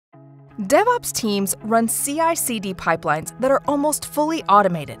DevOps teams run CI/CD pipelines that are almost fully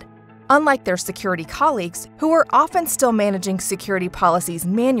automated, unlike their security colleagues who are often still managing security policies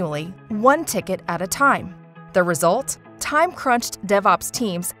manually, one ticket at a time. The result? Time-crunched DevOps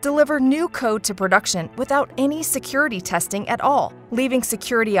teams deliver new code to production without any security testing at all, leaving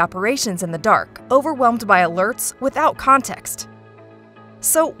security operations in the dark, overwhelmed by alerts without context.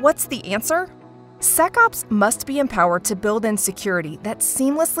 So what's the answer? SecOps must be empowered to build in security that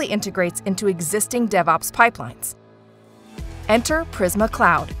seamlessly integrates into existing DevOps pipelines. Enter Prisma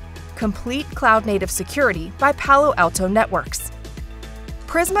Cloud, complete cloud-native security by Palo Alto Networks.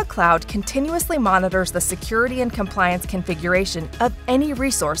 Prisma Cloud continuously monitors the security and compliance configuration of any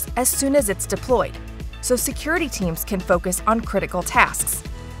resource as soon as it's deployed, so security teams can focus on critical tasks.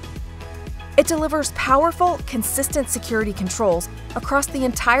 It delivers powerful, consistent security controls across the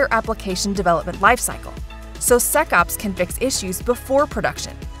entire application development lifecycle, so SecOps can fix issues before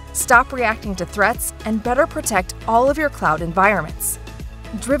production, stop reacting to threats, and better protect all of your cloud environments.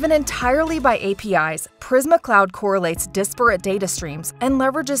 Driven entirely by APIs, Prisma Cloud correlates disparate data streams and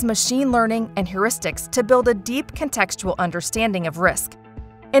leverages machine learning and heuristics to build a deep contextual understanding of risk,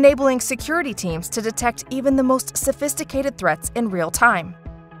 enabling security teams to detect even the most sophisticated threats in real time.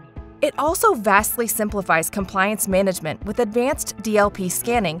 It also vastly simplifies compliance management with advanced DLP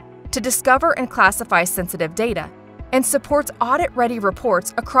scanning to discover and classify sensitive data, and supports audit-ready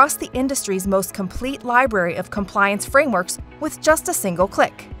reports across the industry's most complete library of compliance frameworks with just a single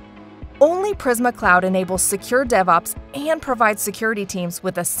click. Only Prisma Cloud enables secure DevOps and provides security teams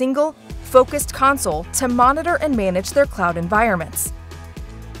with a single, focused console to monitor and manage their cloud environments.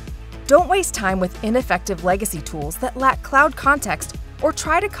 Don't waste time with ineffective legacy tools that lack cloud context or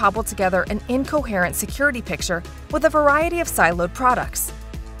try to cobble together an incoherent security picture with a variety of siloed products.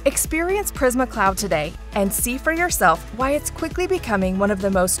 Experience Prisma Cloud today and see for yourself why it's quickly becoming one of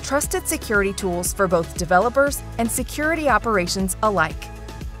the most trusted security tools for both developers and security operations alike.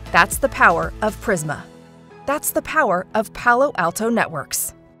 That's the power of Prisma. That's the power of Palo Alto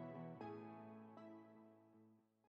Networks.